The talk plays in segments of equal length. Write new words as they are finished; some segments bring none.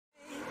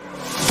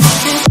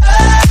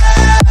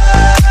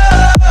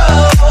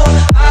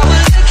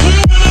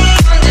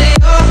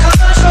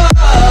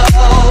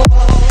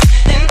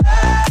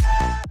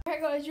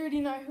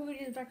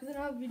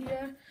another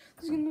video.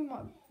 This is going to be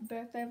my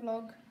birthday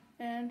vlog,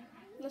 and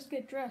let's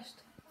get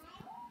dressed.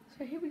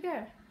 So here we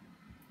go.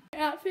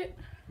 Outfit.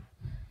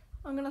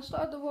 I'm going to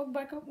start the vlog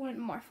back up when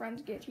my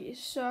friends get here.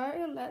 So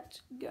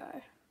let's go.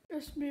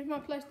 Just move my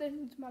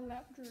PlayStation to my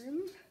lap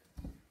room.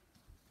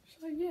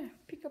 So yeah,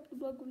 pick up the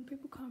vlog when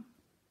people come.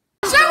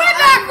 So we're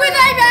back with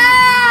a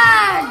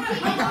bag!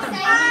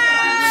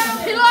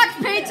 He likes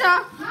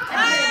pizza.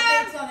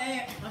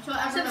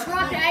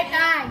 Subscribe to 8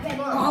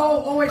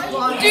 Oh, always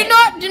plug. Do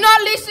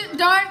not listen.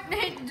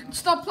 Don't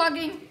stop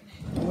plugging.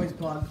 Always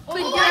plug.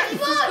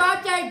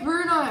 Subscribe to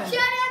Bruno. Shout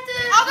out to.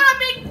 I got a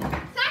big.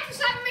 Thanks for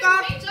sending me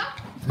some pizza.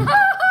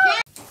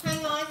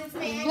 Hang on, it's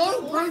me.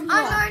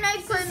 Unknown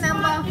 8 crew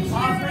member.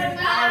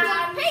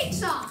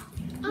 Pizza.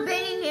 I'm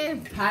beating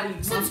you. Patty.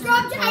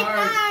 Subscribe to 8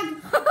 Bag.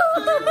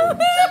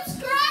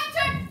 Subscribe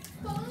to.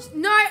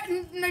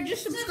 No,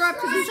 just subscribe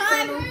to this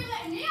channel.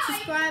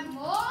 Subscribe.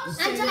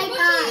 And to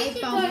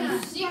 8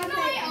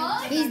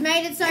 Bag. He's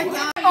made it so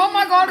far. Oh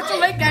my god, it's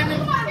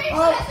elitegaming.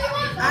 Oh,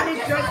 Annie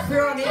just put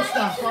on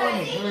Insta. Follow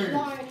me.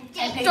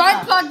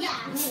 Don't plug.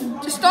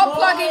 Just stop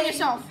plugging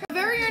yourself.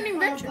 Very own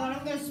invention.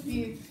 I'm gonna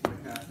spew.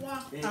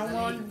 I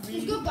want.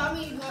 He's got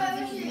gummy in his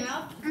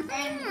mouth.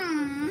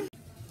 And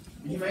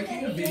You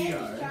making a video?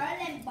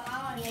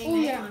 Oh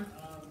yeah.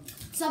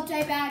 sub to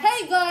 8 Bag.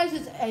 Hey guys,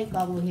 it's 8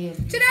 Bubble here.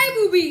 Today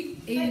we'll be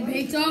eating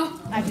pizza.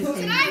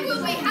 Today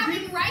we'll be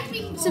having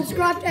raping.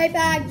 Subscribe to 8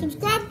 Bag.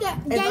 Subscribe to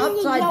It's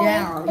upside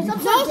down. It's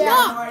upside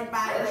down.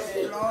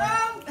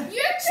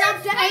 You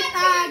Sub to 8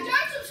 Bag.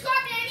 Don't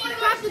subscribe to anyone.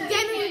 Subscribe to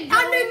Gaming.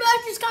 Our new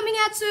merch is coming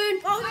out soon.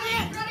 Oh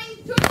yeah.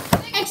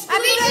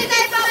 Exclusive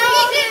 8 Bubble.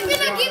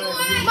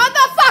 Giveaway.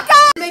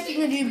 Motherfucker!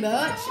 Making a new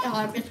merch.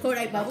 It's called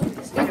 8 Bubble.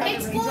 It's called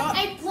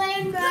a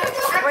plan merch.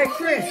 Wait,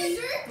 Chris. Get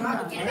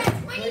about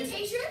 20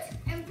 t-shirts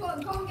and go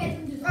and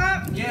get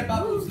them. Yeah,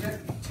 Bubbles. Get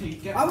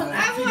Get a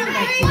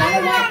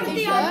white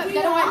t-shirt.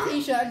 Get a white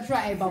t-shirt and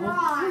try 8 Bubble. No,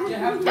 you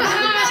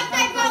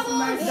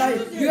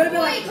gotta be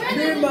like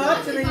new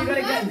merch, and then you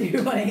gotta get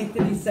new what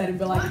Anthony said and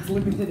be like it's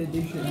limited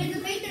edition. There's a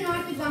big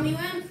tonight with gummy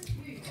worms.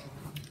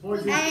 Hey, We're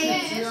just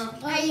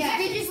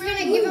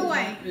gonna give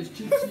away.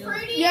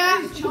 Yeah,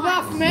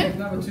 enough, man.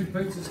 Another 2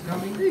 pizzas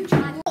coming.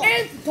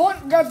 Ant's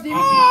pot grabbed him.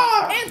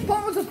 Ant's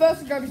pot was the first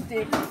to grab his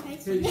dick. Wait,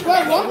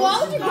 what? Why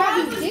would you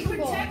grab his dick for?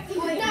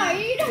 No,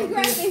 you don't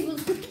grab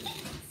people's.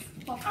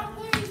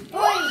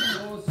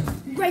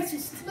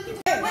 Racist.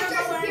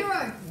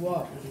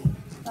 What?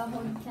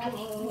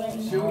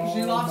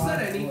 She laughs at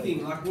anything.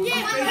 Like,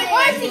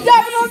 Why is he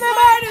dabbing on their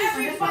motors?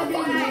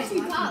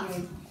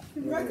 Oi,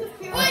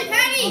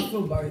 Patty! I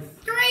feel both.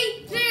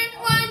 3, 2,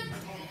 1.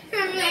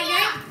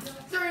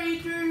 3,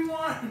 2,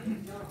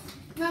 1.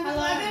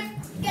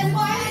 Guess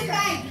what?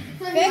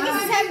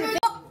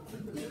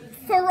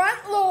 Front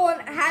lawn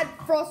had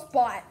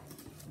frostbite.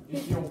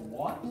 Your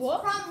what?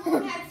 Front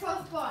lawn had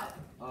frostbite.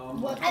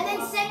 And then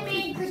sent me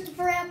and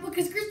Christopher out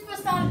because Christopher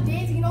started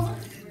dancing and I was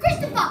like,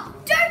 Christopher,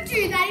 don't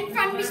do that in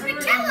front of Miss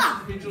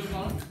McKellar.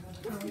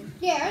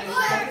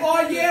 Yeah.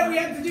 Oh yeah, we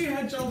had to do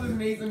head, shoulders,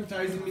 knees and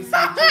toes in Miss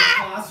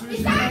class.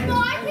 Is that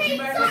my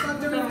pizza? I'm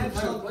doing head,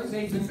 shoulders,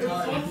 knees and toes. I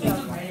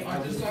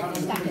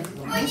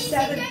just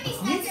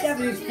You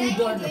 7 is full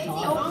blown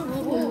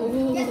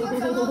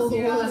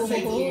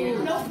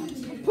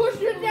retarded. Push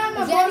it down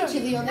my Is there bottom. any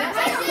chili on that?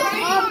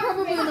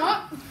 Probably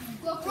not.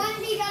 Look, when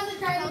he does the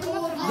trailer, The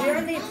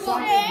only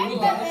exciting thing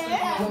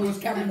that was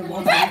carrying the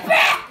one.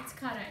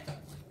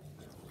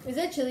 Is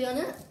there chili on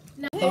it?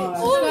 Oh,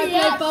 Subscribe to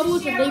 8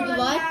 Bubbles and leave a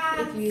like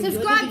if you enjoyed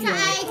subscribe the to video. 8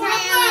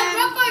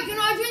 Rocco, can I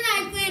do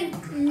that, Glenn?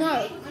 No.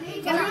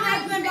 Can I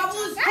do that,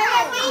 Bubbles?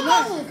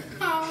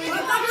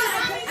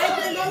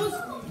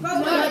 No,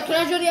 can I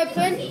join the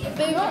open?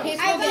 Baby,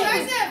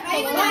 Joseph,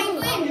 hey,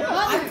 Glenn.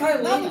 I'm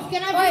totally.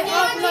 Can I wait?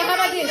 No, how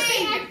about this?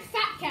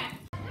 Fat cat.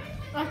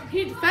 I can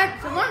hear the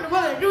facts. I wonder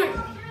what they're doing.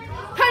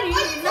 Patty, Are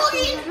you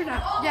vlogging?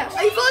 Yeah.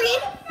 Are you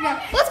vlogging?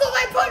 Yeah. Let's go,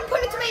 wait, put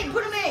it to me,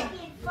 put it to me.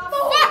 What the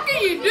fuck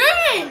are you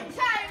doing?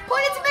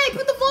 Point it to me,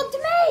 put the vlog to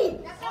me.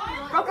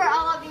 Rocco, I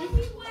love you.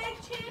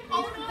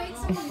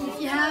 If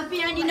you're happy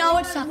and you know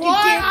it, suck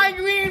Why are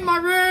you in my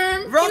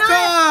room?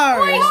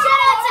 Rocco! Wait,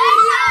 shout out to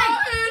A-Bag.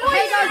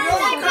 Hey guys,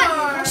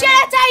 shout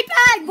out to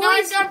A-Bag, No,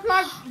 boys.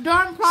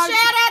 don't plug.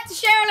 Shout out to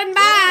Cheryl and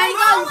Bag.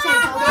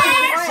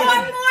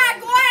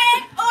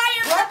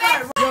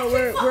 Yo,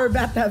 we're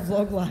about that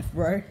vlog life,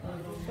 bro.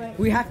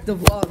 We have to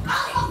vlog.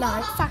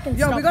 No, fucking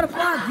Yo, stop. we gotta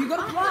plug. You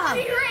gotta plug.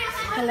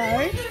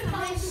 Hello.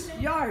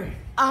 Yo.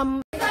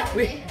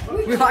 We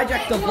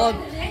hijacked the vlog.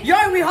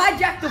 Yo, we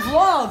hijacked the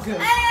vlog.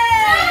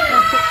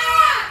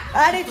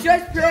 And it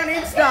just put on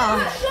Insta.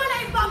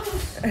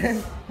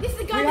 We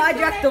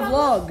hijacked the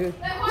vlog. So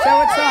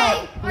what's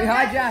up? We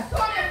hijacked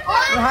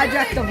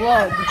the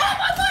vlog.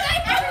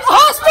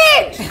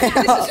 Hostage! This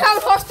is how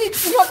hostage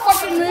is not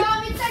fucking move.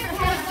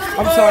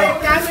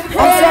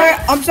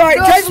 I'm sorry.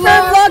 Joe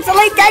Spirit Vlogs,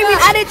 Elite Gaming,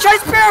 and it Joe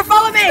Spirit,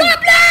 follow me.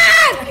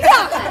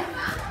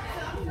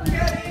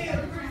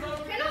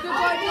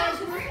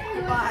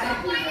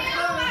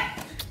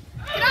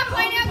 Can I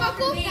play now,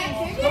 Buckle?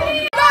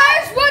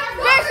 Guys,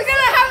 what's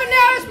gonna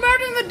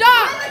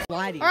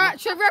Lighting. Alright,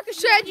 so Rocket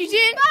Surgery's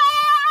in.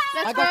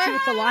 Let's I got go. you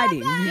with the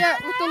lighting. Yeah,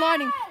 with the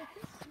lighting.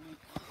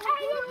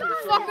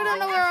 Fuck, I don't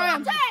know where I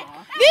am.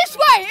 This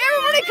way!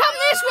 Everybody come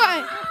this way!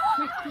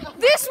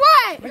 This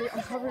way!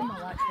 I'm covering my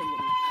lights for you.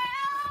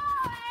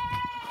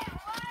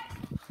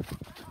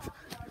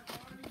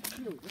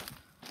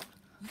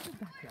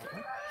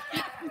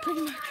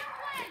 Pretty much.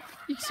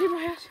 You can see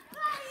my house.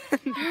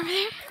 Over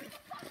there.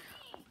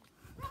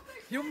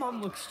 Your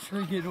mum looks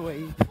triggered,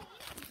 Wade.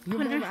 Your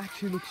mum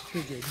actually looks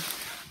triggered.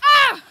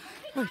 Ah!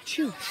 Oh,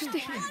 chill.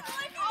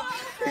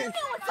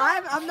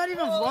 I'm not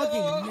even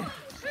vlogging.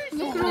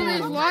 Look at all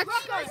these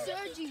lights.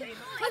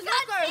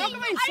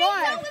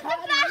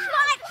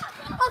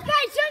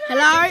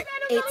 Hello,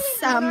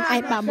 it's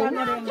 8 Bubble. I'm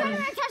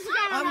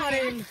not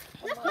even.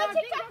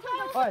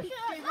 Alright,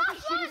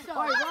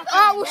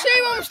 we'll see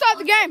you when we start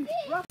the game.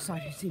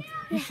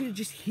 You should have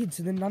just hid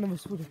so then none of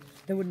us would have.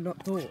 They would have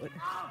not thought.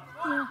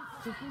 Yeah.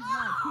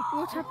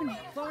 What's happening?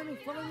 Follow me up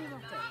there.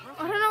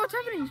 I don't know what's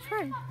happening. It's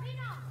right.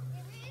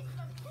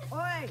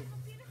 Oi!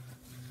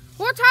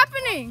 What's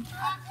happening?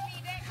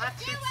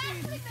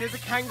 There's a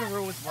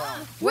kangaroo as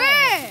well.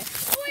 Where?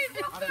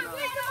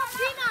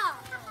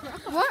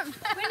 What?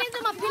 We need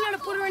them a pillow to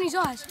put her in his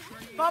eyes.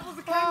 Bubbles,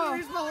 the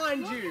kangaroo's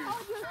behind you.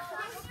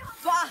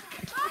 Fuck!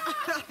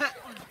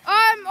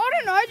 I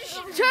don't know. Just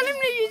tell him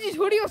to use his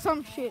hoodie or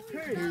some shit. Who?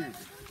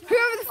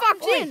 Whoever the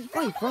fuck's in.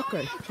 Hey,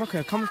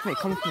 Rocco, come with me.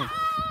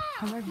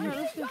 Come over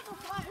here.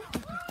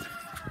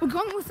 We're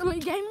going with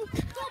elitegaming.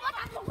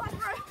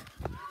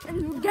 And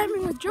we're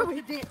gaming with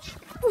Joey.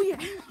 Oh yeah.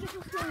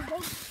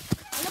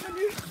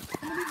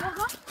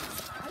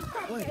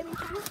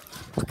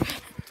 Okay,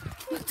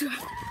 let's do it.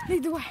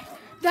 Lead the way.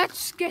 That's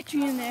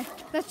sketchy in there.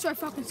 That's so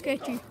fucking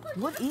sketchy.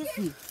 What is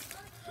this?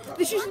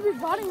 This used to be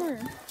gardening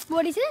room.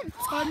 What is it?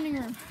 Gardening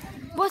room.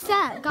 What's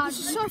that? God, This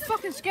is so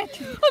fucking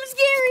sketchy. I'm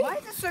scary. Why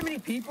is there so many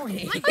people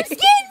here? I'm scared,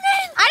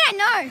 man. I don't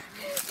know.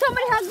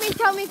 Somebody hug me,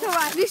 tell me to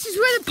run. This is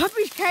where the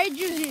puppy's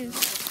cages is.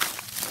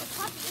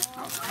 So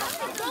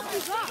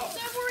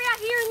we're out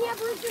here in the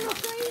Aboriginal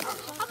trees.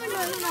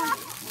 No.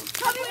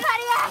 Puppy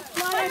patio.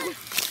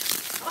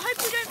 I hope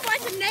you don't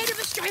find some native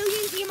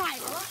Australians here,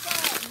 mate.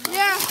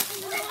 Yeah.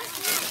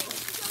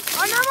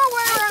 I know my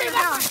way around the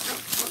house.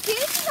 See,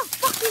 this is a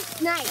fucking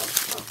snake.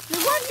 There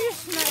won't be a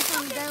snake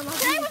on the down like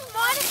Today this. was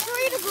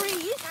 -3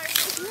 degrees.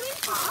 It's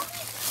winter.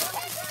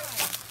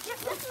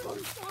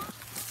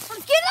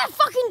 Get that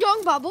fucking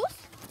dog, Bubbles.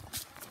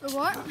 The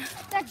what?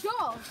 That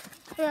dog.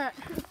 Alright.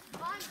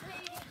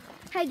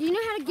 Hey, do you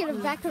know how to get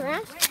it back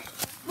around?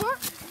 What?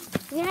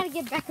 You know how to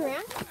get back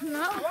around?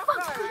 No.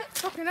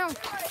 Fucking hell.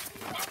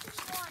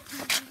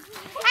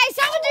 Hey,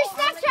 someone do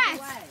Snapchat.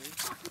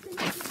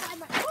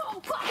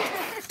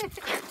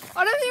 I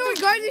don't think we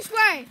go this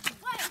way.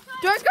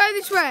 Don't go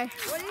this way.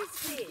 What is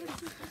this?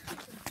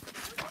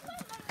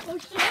 Oh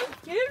shit!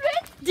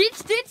 Ditch.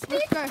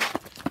 Let's go.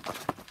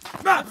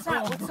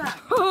 What's that?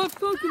 Oh,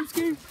 fucking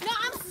scared. No,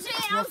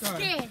 I'm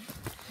scared.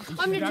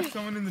 I'm You gonna got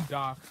someone in the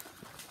dark.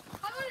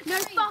 No,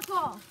 fuck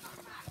off.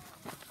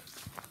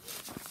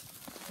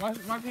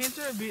 My pants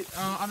are a bit, I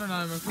don't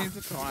know, my pants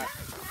are tight.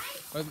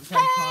 But at the same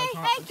Hey,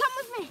 time, come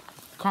with me.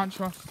 can't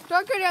trust.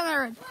 Don't go down that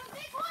road.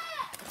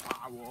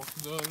 I walk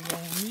the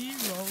lonely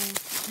road,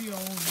 the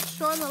only.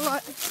 Shine the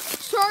light.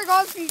 Sorry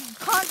guys if you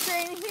can't see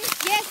anything.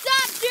 Yes,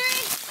 up,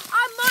 dude.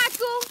 I'm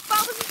Michael,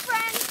 Bubbles'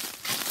 friend,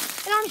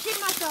 and I'm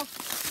shitting myself.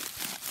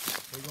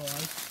 Hey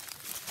guys.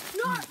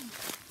 No,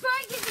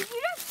 Fergus, if you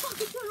don't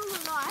fucking turn on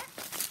the light.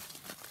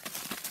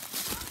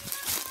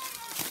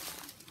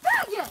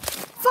 Fergus!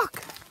 Fuck.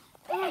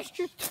 Oh,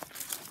 stripped.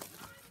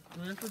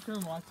 We have to turn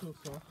the lights off,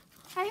 so.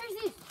 Hey, who's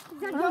this? Is I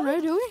that don't know,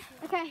 do we?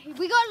 Okay,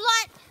 we got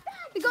light.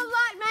 We got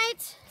light,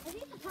 mates.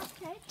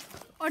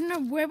 I don't know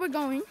where we're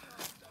going.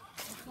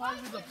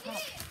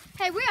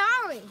 Hey, where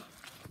are we?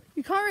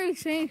 You can't really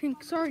see anything.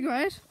 Sorry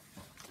guys.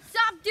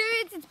 Sup,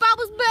 dudes? It's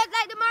Bubbles'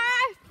 birthday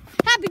tomorrow.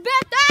 Happy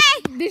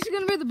birthday! This is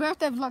going to be the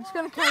birthday vlog. It's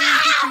going to carry on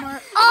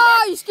tomorrow.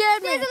 Oh, you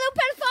scared me. There's a little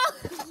pedophile.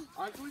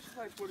 I thought we should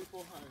play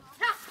 44 home.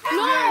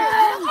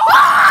 No.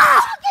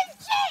 Fucking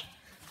shit!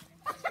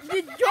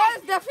 The guys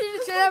definitely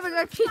just said that, but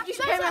that kid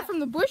just came out from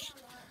the bush.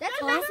 That's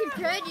a massive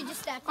turd you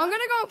just stepped on. I'm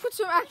going to go and put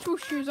some actual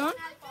shoes on.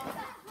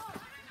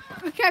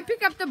 Okay,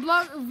 pick up the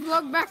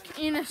vlog back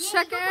in a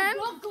second.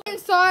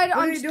 Inside,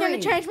 I'm just going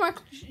to change my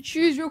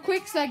shoes real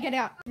quick so I get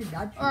out.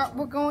 Alright,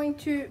 we're going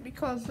to,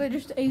 because they're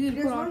just easy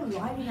to put on.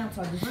 lighting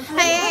outside.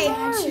 Hey,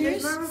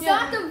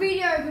 Start the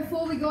video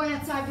before we go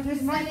outside because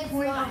then it's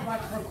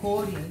live.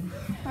 Recording.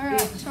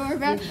 Alright, so we're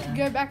about to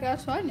go back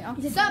outside now.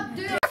 Sup,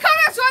 dude? I come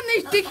outside and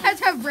these dickheads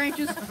have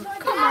branches.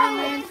 Come on,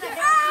 man.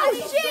 Oh,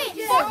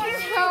 shit!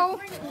 Fucking hell.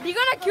 You're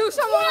gonna kill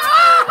someone.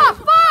 Ah,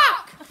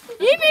 fuck!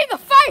 You hit me in the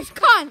face,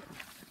 cunt.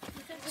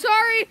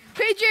 Sorry,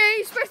 PG.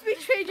 You're supposed to be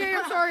PG.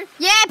 I'm sorry.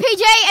 Yeah,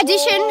 PJ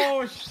edition.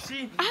 Oh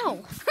shit! Ow.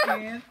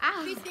 Man.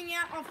 Ow. Pissing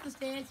out off the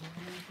stairs.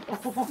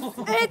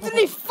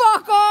 Anthony,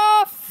 fuck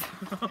off.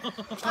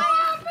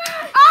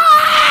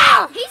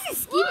 Ah! He's a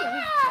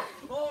skinny.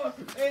 Oh,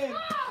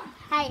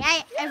 and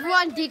Hey,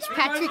 everyone ditch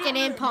Patrick and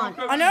Anton.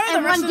 I know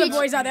the rest of the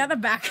boys are. They're at the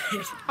back.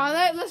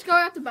 Alright, let's go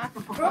out the back.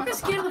 We're not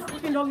scared of the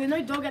fucking dog. There's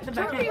no dog at the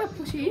back. Don't be a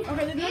pussy.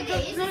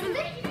 Okay,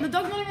 the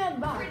dog's not even at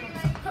the back.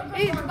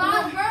 Eat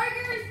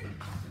Burgers.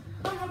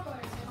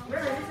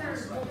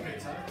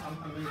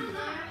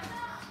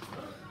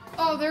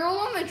 Oh, they're all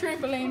on the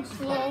trampolines.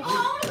 Lol. Oh, I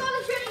want to go on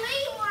the trampoline.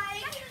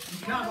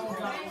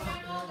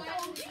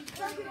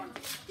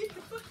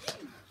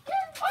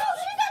 Oh,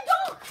 look at that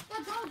dog.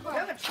 That dog, bro. You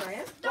have a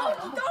tramp? Dog.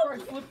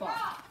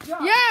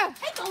 Yeah!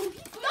 Hey, dog.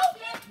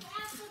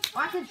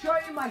 I can show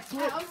you my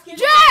flip.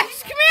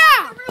 Jax, come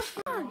here!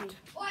 Oi,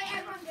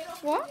 everyone get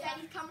off. What?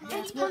 Daddy's coming.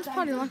 It's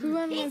funny, like we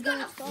went He's and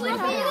gonna flip it.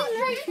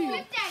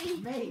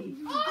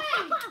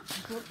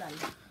 Flip daddy.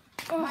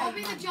 I'll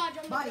be the judge.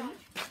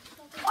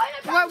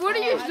 What are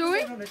you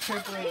doing?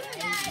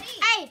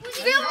 Hey,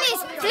 film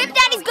this. Flip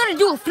daddy's gonna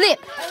do a flip.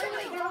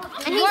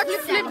 And you watch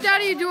Flip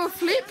Daddy do a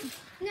flip?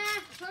 Nah.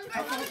 I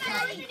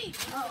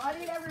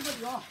need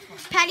everybody off.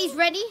 Patty's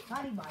ready.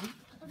 Patty, buddy.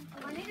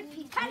 I need a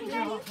piece. Patty,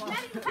 Patty.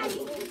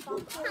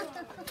 Don't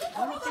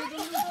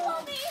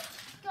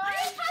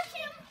touch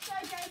him.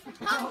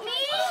 Help me.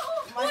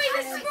 Boy,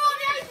 this is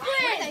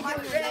wrong. My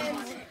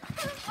friends.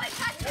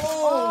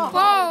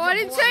 Oh, I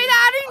didn't say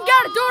that. I didn't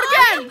get it. Do it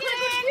again.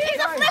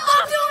 It's a flip.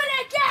 I'll do it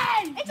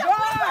again. It's a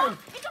flip.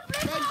 It's a flip.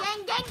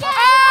 Gang.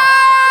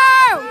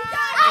 Oh!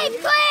 Hey,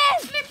 Clan.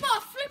 Flip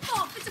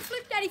off. It's a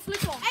flip daddy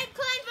flip off. Hey,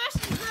 Clan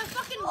versus the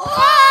fucking.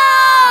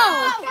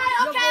 Oh! Okay.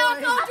 I'll do a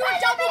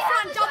double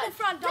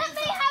front. Let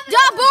me have it.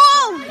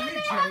 Double!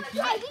 Let's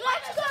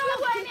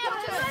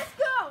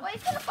go. Wait,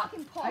 it's gonna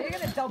fucking pop. Are you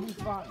gonna double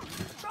front?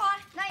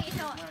 Right. No, you're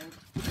not.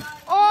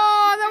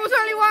 Oh, that was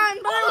only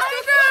one, but it was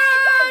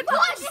still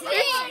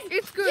good.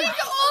 It's good.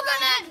 He's all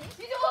gonna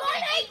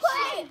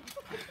eggplant.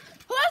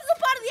 Who has the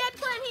part of the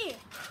eggplant here?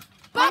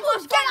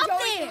 Bubbles, get up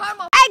there.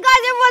 Hey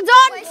guys, everyone's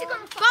on.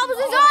 Bubbles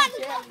is on.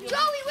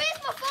 Joey, where's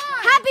my phone?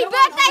 Happy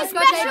birthday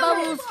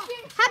special.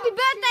 Happy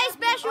birthday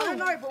special. I don't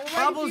know, but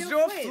Bubbles, do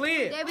a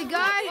flip. There we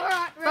go.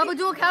 Bubble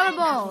do a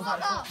cannonball.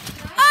 Ah!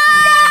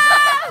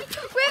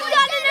 We've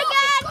done it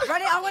again.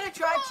 Ready? I want to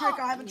try a trick.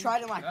 I haven't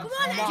tried it like. Come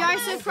on,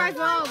 Joseph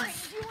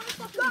Provence.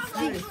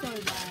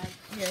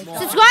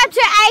 Subscribe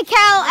to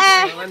AKL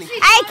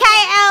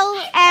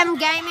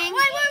Gaming.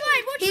 Wait.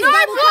 He's no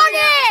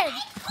vlogging.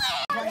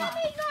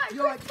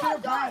 You're a killer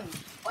guy.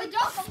 The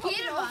dog's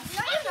scared of us.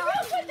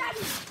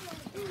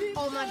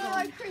 Oh my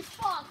god. Chris,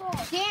 fuck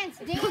off. Dance,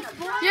 boys.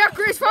 Yeah,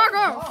 Chris, fuck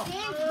off.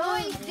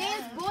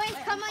 Dance, boys.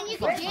 Come on, you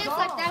can dance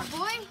like that,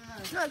 boy.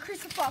 No,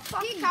 Christopher,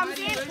 fuck. Here comes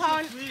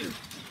Anton.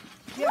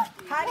 Yeah,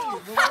 Patty.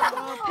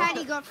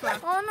 Patty got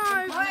fucked. Oh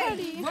no,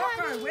 Patty.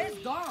 Rocco, where's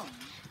Dom?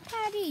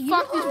 Patty,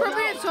 fuck, he's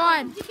probably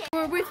outside.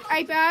 We're with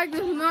a bag.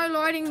 There's no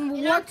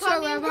lighting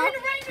whatsoever. We're in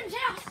a random's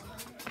house.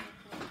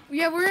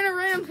 Yeah, we're in a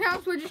random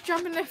house. We're just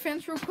jumping the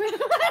fence real quick.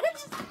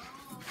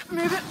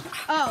 Move it.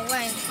 Oh,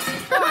 wait.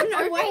 Oh,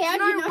 no way. How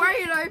do you know? way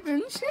it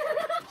opens.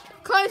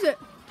 Close it.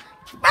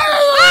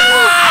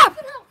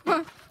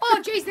 Oh,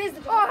 jeez, there's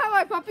the dog. Oh,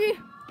 hello, puppy.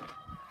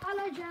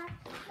 Hello, Jack.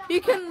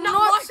 You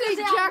cannot see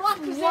Jax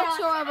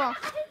whatsoever.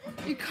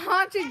 You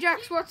can't see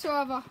Jax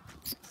whatsoever.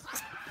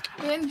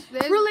 There's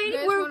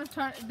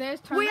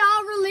Tony. We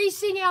are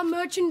releasing our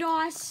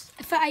merchandise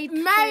for a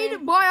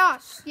Made by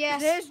us. Yes.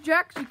 There's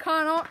Jax. You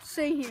cannot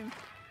see him.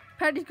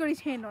 Paddy's got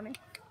his hand on him.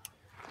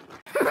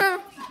 There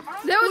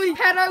was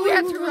Paddo. We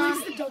had to run.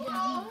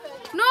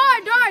 No,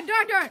 don't.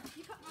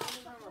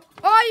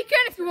 Oh, you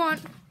can if you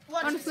want.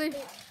 Honestly.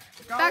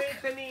 Back.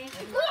 Anthony.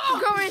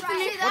 Go,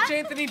 Anthony. Watch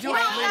Anthony do a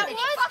flip. It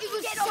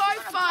was so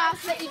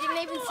fast that you didn't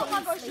even see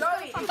him.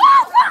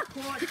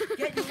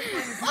 Get your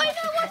Oh, no,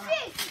 what's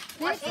this?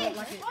 Like it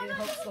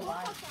helps the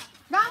light.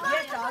 No,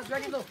 Yeah, it does.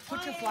 Ready, look.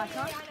 Put your flash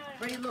on.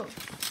 Ready, look.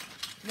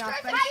 Now,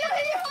 face.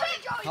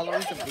 How long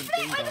is the big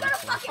thing going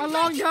for? A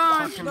long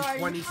time. Fucking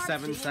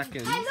 27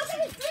 seconds. Hey, look at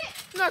this flip.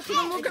 No, because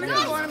I'm looking at the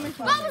bottom.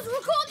 Bubbles,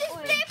 record this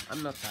flip.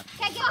 I'm not that.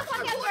 Okay, get the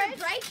fuck out of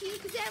breaking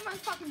because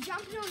everyone's fucking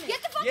jumping on it.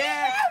 Get the fuck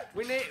Yeah,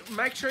 we need.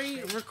 Make sure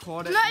you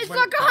record it. No, it's when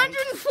like it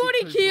breaks, 140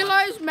 because,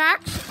 kilos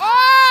max.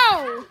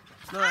 Oh!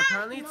 No,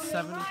 apparently it's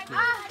 72.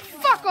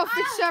 Fuck off,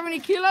 it's 70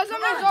 kilos. That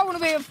means I want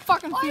to be a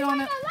fucking feet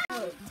on it.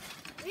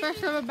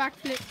 First ever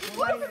backflip.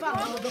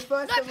 The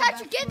first No,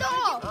 Patrick, get the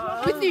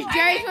off. With these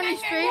J's on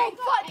his feet.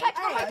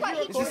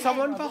 Is there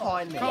someone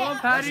behind me? Come on,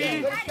 Patty.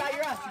 You gotta start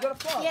your ass. You gotta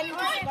flop.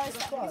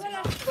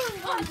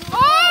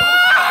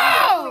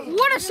 Oh!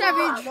 What a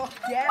savage.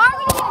 Knocked down.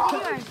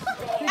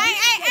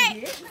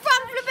 Hey.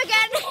 Front flip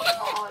again.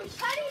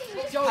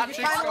 Joey, you Patrick's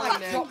kinda going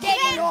like now. drop Get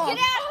it off. out.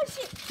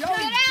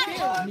 Joey,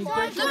 chill.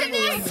 Look at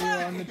this.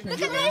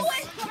 Look at this.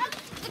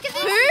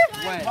 Who?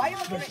 Wait. Why are you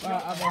looking at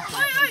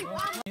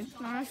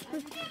Nice.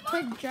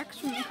 Take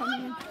Jackson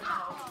coming in.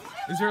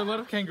 Is there a lot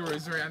of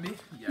kangaroos around here?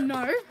 Yeah.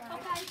 No.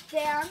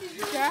 Down.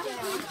 Jack.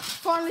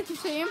 Finally can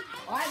see him.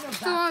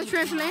 Still on the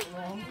trampoline.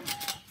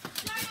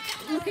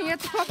 Looking at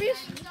the puppies.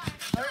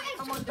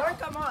 Don't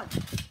come on.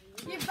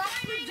 You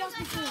backflip just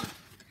before.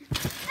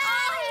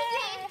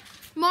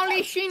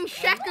 Molly Shin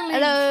Shackling.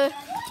 Hello.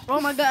 Oh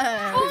my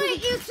god. Oh,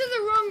 it's to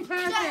the wrong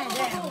person.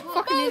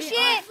 Fucking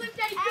Bullshit.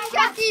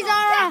 Jackie's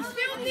on us.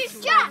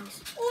 Jax.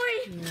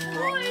 Oi.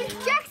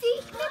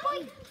 Jaxie.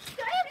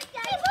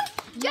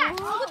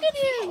 Jax, look at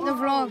you. The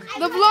vlog.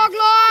 The vlog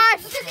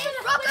life.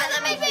 Rocco,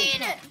 let me be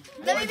in it.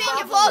 Let me be in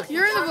your vlog.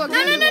 You're in the vlog. No.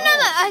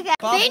 Okay.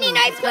 Been in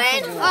Ape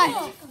Clan.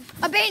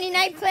 I've been in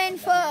Ape Clan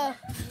for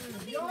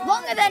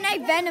longer than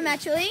Ape Venom,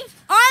 actually.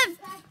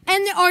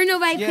 And the owner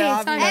of Ape Clan. Yeah,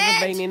 I've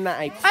never been in that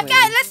Ape Clan.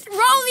 Okay, let's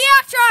roll the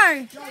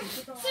outro.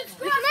 It's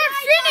not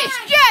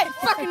finished yet,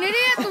 fucking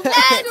idiot. The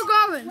vlog's still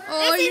going.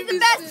 This is the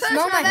best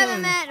person I've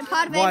ever met. A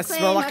part of Why, I Ape Clan.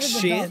 smell like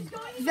shit?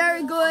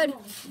 Very good.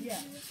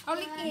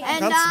 And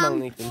Can't smell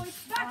anything.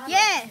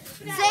 yeah.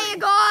 See you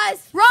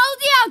guys. Roll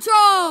the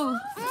outro.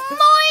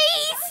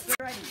 Moist.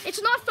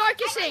 It's not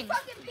focusing.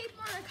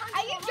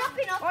 Are you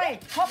jumping off? Oi,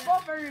 hop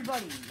off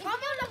everybody. I'm on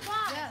the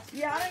bar.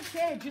 Yeah, I don't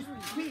care, just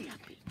quick.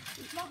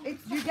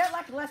 You get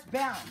like less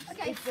bounce.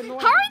 Okay. It's annoying.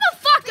 Hurry the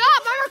fuck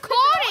up! I'm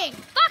recording.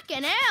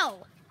 Fucking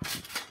hell.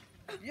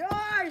 Yo,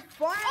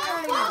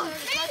 finally!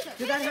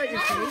 Did that hurt your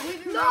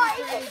feet? No,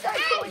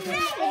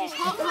 it's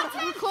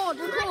so cool.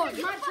 Record.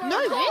 No,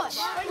 bitch.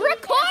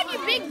 Record, you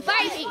big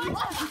baby.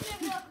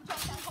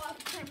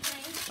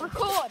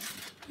 Record.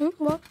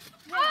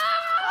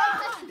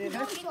 Did it?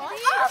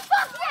 Oh,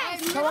 fuck yes.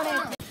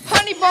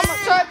 Honey bomb, I'm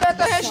sorry about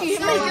the Hershey.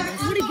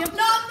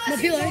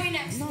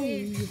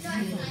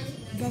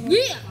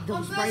 Yeah.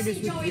 Those spiders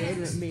with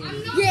deodorant, man.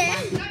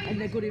 Yeah. And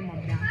they got in my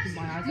mouth and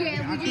my eyes.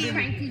 Yeah, we just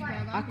pranked his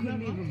brother. I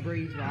couldn't even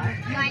breathe, right?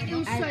 Like, it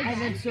was so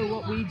And then so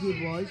what we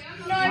did was,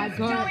 I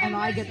go and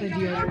I get the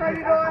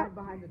deodorant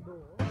behind the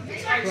door.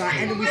 Right,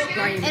 and then we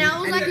spray him. And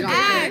I was like, he goes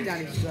ah.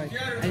 down his throat.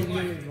 And he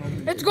literally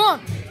vomited. It's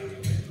gone.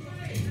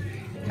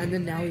 And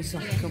then now he's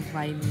like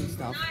complaining and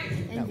stuff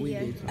that we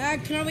did.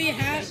 Can I wear your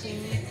hat?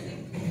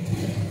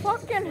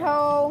 Fucking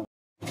hell.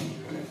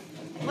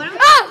 What am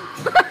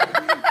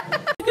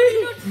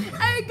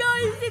Hey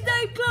guys, it's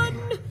Oakland.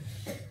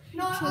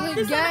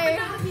 It's gay.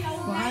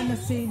 Behind the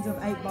scenes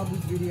of 8 Bubbles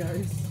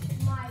videos.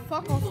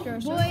 Fuck off,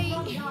 Joseph. Boy,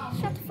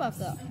 shut the fuck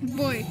up.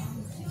 Boy.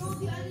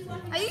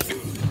 Are you?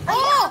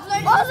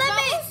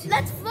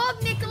 Let's vlog,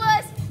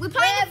 Nicholas. We're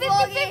playing the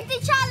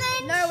 50-50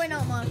 challenge. No, we're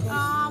not, Michael.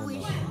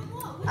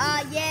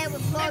 Yeah, we're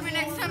vlogging. Maybe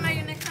next time.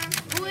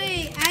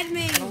 Wait, add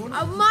me.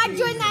 I might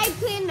join the Ape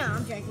Clan now.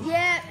 I'm joking.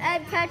 Yeah,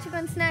 add Patrick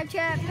on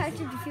Snapchat.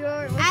 Patrick, if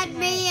you're add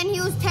me, and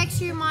he'll text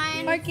you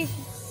mine. Okay.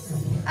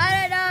 I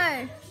don't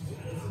know.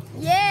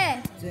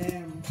 Yeah.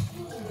 Damn.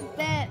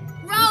 Bet.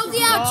 Roll the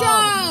outro.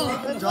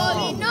 We're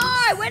vlogging. No,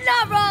 we're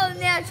not rolling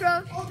the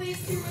outro.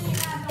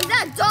 Is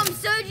that Dom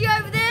Sergio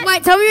over there?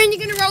 Wait, tell me when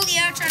you're gonna roll the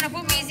outro and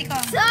I'll put music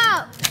on.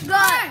 Stop.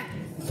 Go.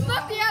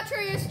 Fuck the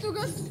outro, you still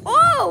got.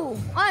 Oh,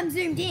 I'm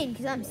zoomed in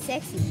because I'm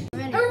sexy.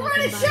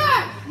 Everybody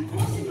shut!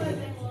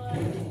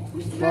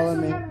 Follow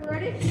me.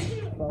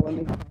 Follow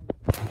me.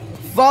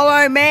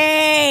 Follow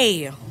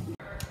me!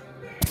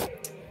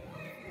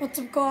 What's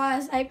up,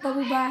 guys? 8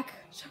 Bubble back.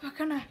 So we're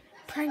gonna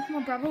prank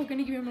my brother. We're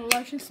gonna give him a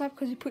lotion slap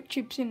because he put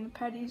chips in the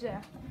patties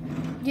there.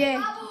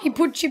 Yeah, he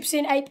put chips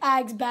in Ape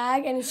Ag's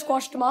bag and he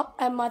squashed them up,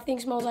 and my thing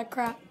smells like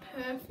crap.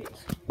 Perfect.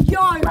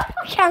 Yo, my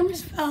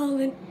camera's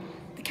falling.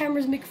 The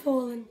camera's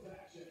McFallen.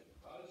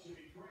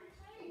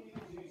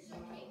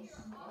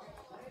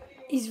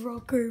 Is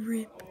Rocco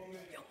rip?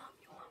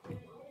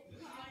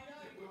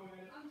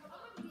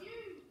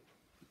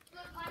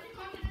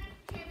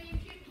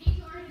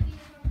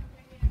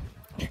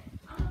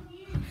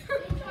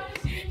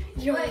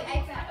 Yo,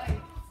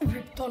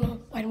 rip Donna.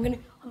 Wait, I'm gonna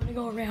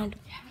go around.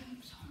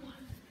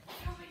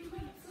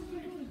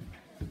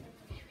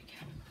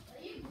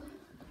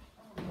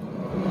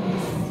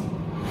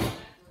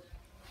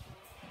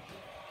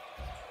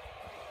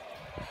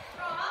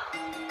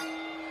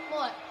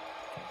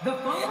 The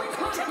following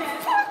contest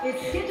is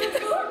scheduled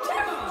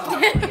for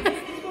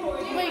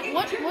Wait,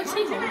 what's he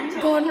holding?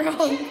 Gone wrong.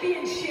 What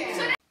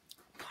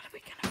are we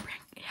gonna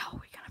prank? How are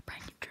we gonna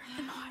prank him during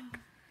the night?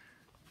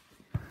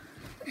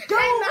 Go!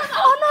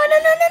 Oh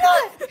no!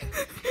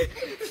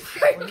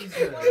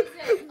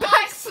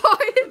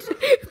 Backfired!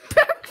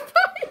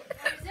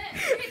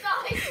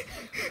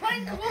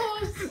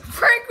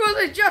 Prank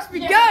wasn't just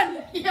begun!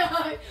 Yo.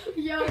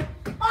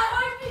 I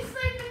hope you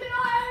sleep in the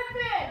night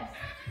open.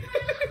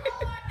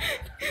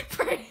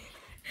 Prank.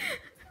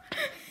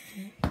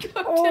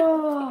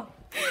 Oh.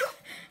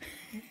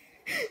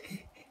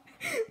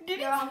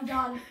 Yo, I'm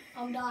done.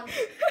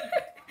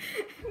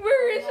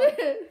 Where is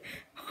it?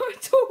 Oh,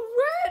 it's all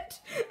wet!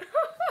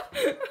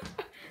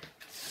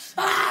 I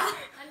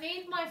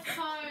need my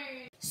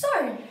phone. So,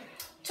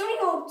 Tony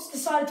Hawk's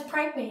decided to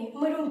prank me,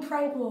 and we're doing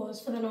prank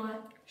wars for the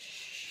night.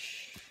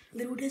 Shh.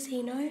 Little does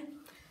he know,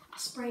 I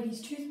sprayed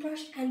his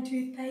toothbrush and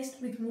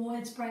toothpaste with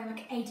wide spray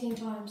like 18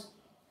 times.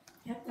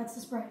 Yep, that's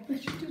the spray.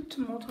 Let's just do it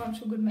 2 more times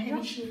for good measure.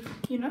 Heavy shit.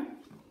 You know?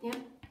 Yep.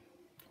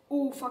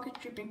 Oh, fuck, it's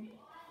dripping.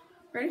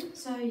 Ready?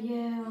 So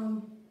yeah,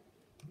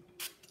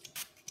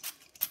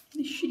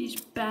 This shit is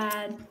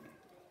bad.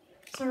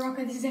 so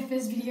Rocco, this is our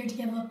first video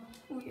together.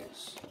 Oh,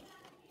 yes.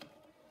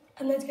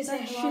 And let's go say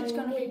That hello. shit's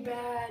gonna be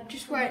bad.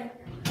 Just wait.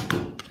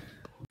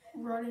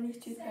 right in his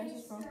toothpaste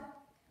as well.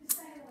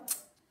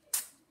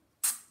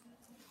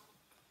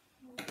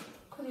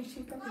 Because his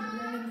toothpaste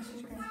is right in this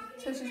is great.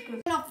 So this is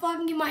good. I'm not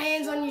fucking get my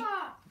hands on you.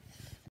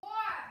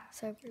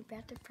 So we're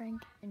about to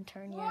prank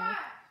Antonio,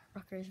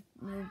 Rocco's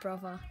little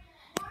brother,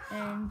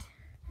 and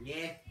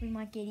Yeah. we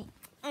might get it.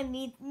 I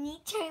need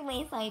to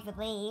my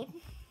favorite.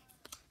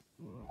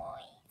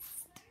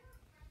 Moist.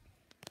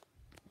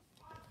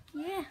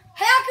 Yeah.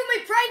 How can we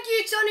prank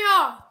you,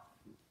 Tonya?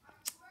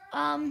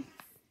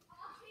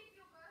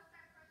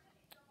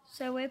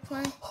 So we're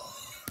playing.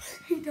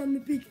 He done the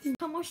big thing.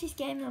 Come watch this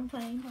game I'm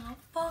playing. Oh,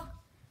 fuck.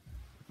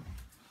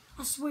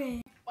 I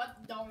swear. What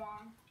the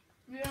one?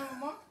 You know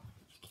what?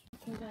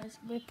 Okay guys,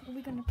 we're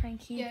probably gonna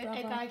prank his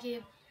brother.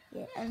 Here.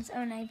 Yeah, and it's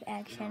on a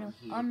Ag channel.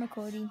 I'm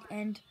recording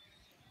and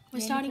We're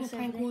starting a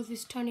prank war with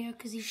this Tonya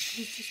because he's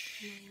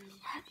just.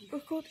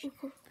 record.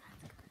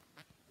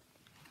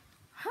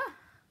 Huh.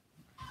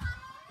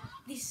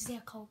 This is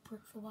our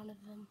culprit for one of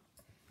them.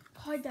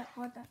 Hide that.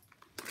 I'm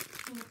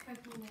gonna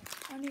prank him next.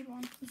 I need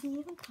one. Is he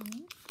even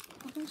coming?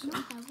 I think so. I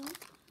have one.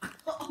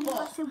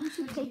 Yeah, so we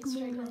should take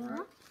more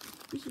out.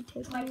 We should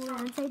take more out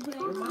and say, "This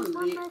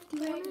one left, do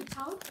you want it?"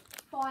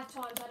 5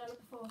 times I've done it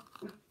before.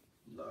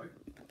 No.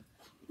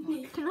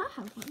 Can I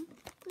have one?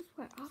 Just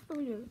wait, after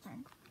we do the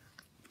prank.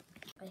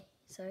 Okay,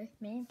 so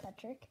me and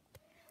Patrick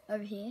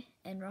over here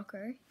and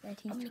Rocco that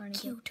he's I'm trying gonna to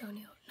kill get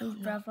Tonya. his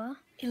brother.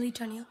 Illy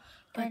Tonya.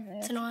 But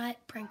And tonight,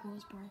 prank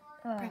wars, bro.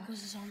 Oh. Prank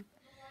wars is on.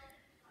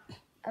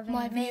 I mean,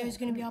 My video is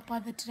gonna be up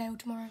either today or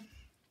tomorrow.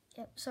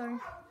 Yep, so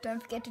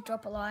don't forget to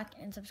drop a like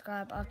and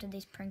subscribe after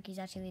this prank is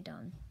actually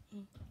done.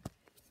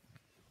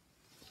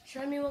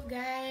 Show me what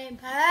game.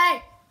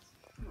 Hey!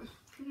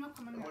 I'm not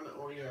coming out.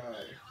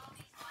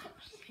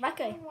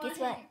 Rocco, guess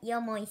what?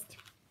 You're moist.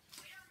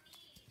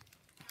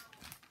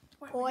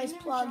 Wait, Boys,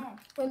 plug.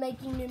 We're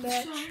making new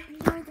merch. No,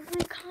 we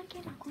can't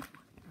get a good one.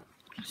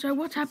 So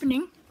what's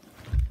happening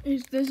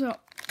is there's a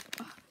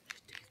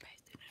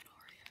toothpaste in an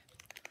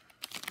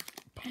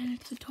Oreo, and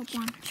it's the top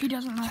one. She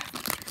doesn't know.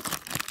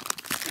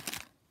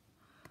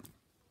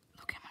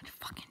 Look how much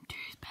fucking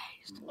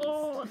toothpaste.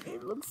 Oh,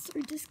 it looks so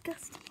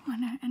disgusting. I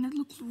know, and it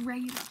looks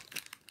regular.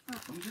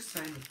 I'm just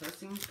saying, the first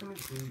thing he's gonna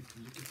do is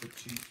look at the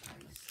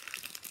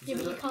toothpaste. Yeah,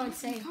 but you can't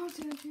say. You can't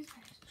see the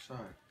toothpaste. So,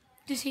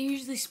 Does he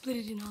usually split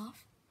it in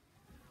half?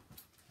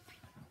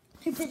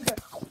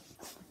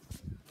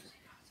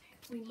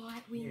 We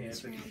might win yeah,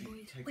 this but round, if you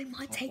boys. take We the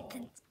might top take off-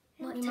 the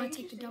We might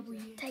take the W.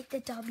 take the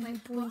W,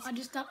 Well, boys. I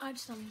just done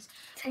this.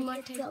 Take We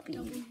might the take W.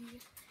 the W.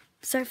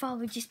 So far,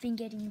 we've just been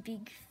getting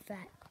big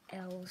fat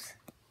L's.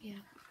 Yeah.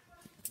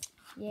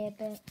 Yeah,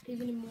 but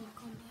Even in Mortal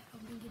Kombat,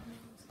 I've been getting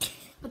L's.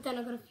 But then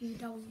I got a few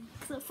W's.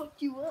 because I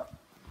fucked you up.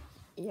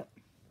 Yep.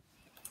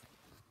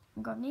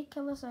 We've got Nick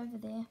Killers over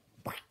there.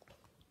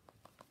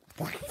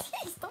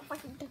 Stop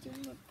fucking touching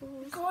my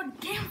balls. God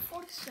damn,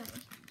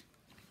 47.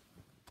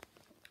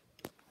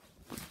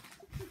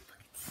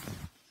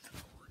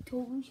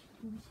 Told we should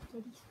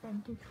get his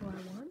friend to try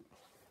one,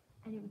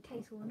 and it would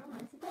taste all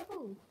nice. It's like,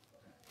 oh,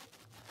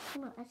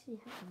 it might actually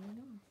have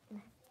really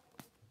nice.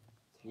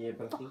 Yeah,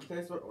 but I think he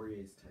knows what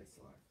Oreos taste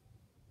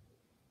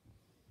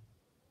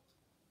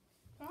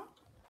like.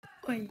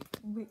 Wait,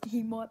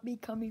 he might be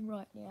coming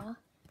right now.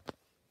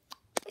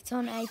 It's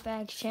on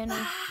Apag's channel.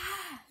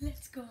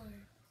 Let's go.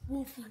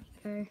 Wolfie.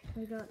 So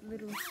we got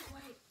little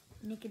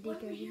Nick a Dick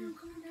over here.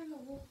 Coming down the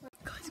walkway.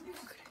 Guys,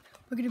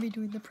 we're gonna be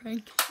doing the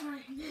prank.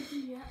 Right,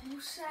 yeah, we'll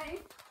say.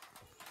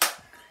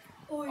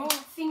 Oh,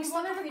 things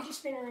like a fidget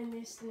spinner in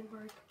this and it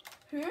broke.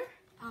 Who?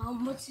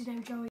 What's his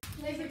name, Joey?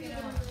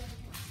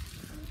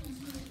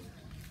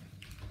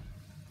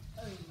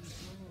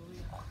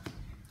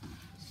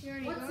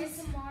 What's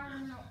this tomorrow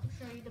and I'll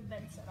show you the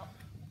bed setup.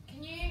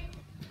 Can you?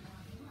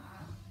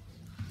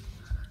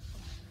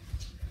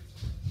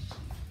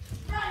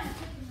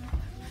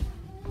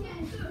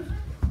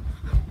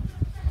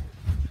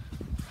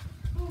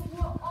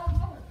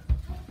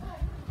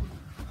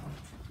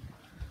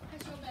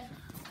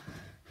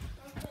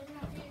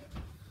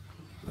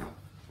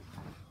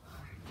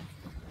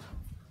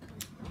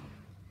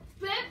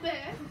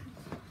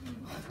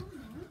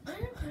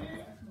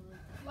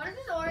 What is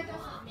this Oreo?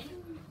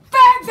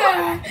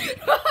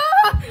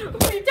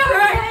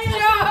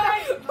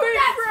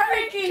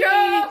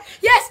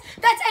 Yes,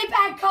 that's a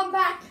bad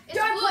comeback.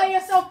 Don't play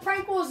yourself.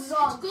 Prank wars is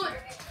on. Good.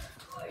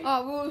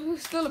 Oh, well,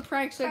 it's still a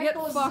prank, so get Prank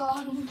wars is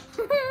fucked. on.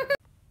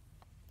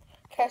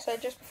 Okay, so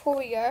just before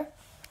we go,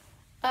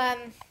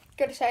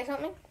 gotta say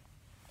something.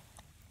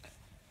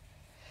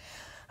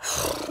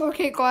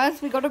 Okay,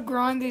 guys, we gotta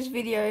grind this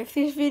video. If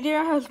this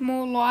video has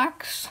more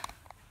likes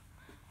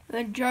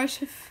than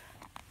Joseph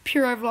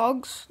Puro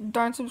Vlogs,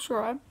 don't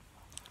subscribe.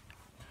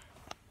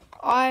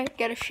 I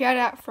get a shout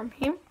out from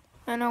him,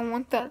 and I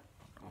want that.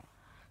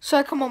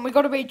 So come on, we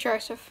gotta beat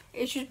Joseph.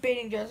 It's just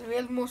beating Joseph. He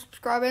has more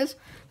subscribers.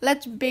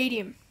 Let's beat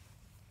him.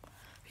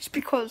 Just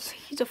because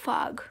he's a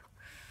fag.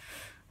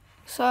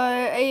 So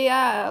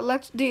yeah,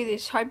 let's do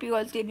this. Hope you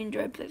guys did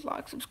enjoy. Please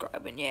like,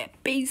 subscribe, and yeah,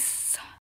 peace.